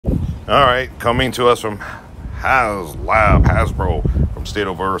All right, coming to us from Haslab, Hasbro, from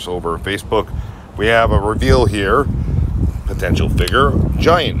Statoverse over Facebook. We have a reveal here, potential figure,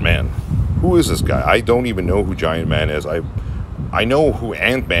 Giantman. Who is this guy? I don't even know who Giantman is. I know who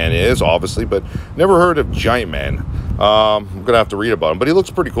Ant-Man is, obviously, but never heard of Giantman. I'm gonna have to read about him, but he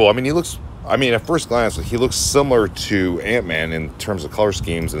looks pretty cool. I mean, at first glance, he looks similar to Ant-Man in terms of color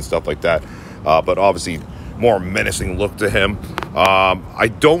schemes and stuff like that, but obviously more menacing look to him.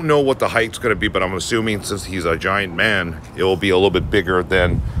 I don't know what the height's going to be, but I'm assuming since he's a giant man, it will be a little bit bigger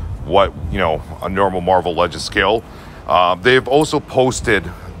than what, you know, a normal Marvel Legends scale. They've also posted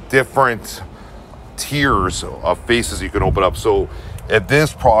different tiers of faces you can open up. So if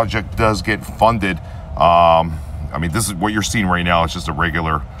this project does get funded, I mean, this is what you're seeing right now. It's just a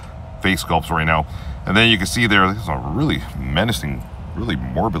regular face sculpts right now. And then you can see there's a really menacing, really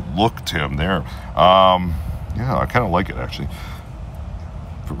morbid look to him there. Yeah, I kind of like it, actually.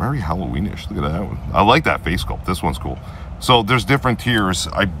 Very Halloweenish. Look at that one. I like that face sculpt. This one's cool. So there's different tiers.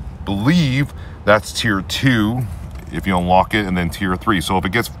 I believe that's tier 2 if you unlock it, and then tier 3. So if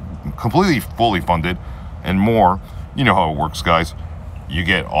it gets completely fully funded and more, you know how it works, guys. You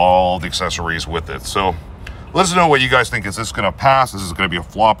get all the accessories with it. So let us know what you guys think. Is this going to pass? Is this going to be a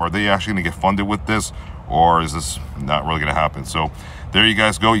flop? Are they actually going to get funded with this? Or is this not really going to happen? So there you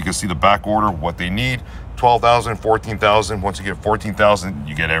guys go. You can see the back order, what they need. 12,000, 14,000. Once you get 14,000,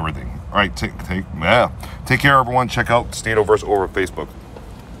 you get everything. All right, take care, everyone. Check out Statoverse over Facebook.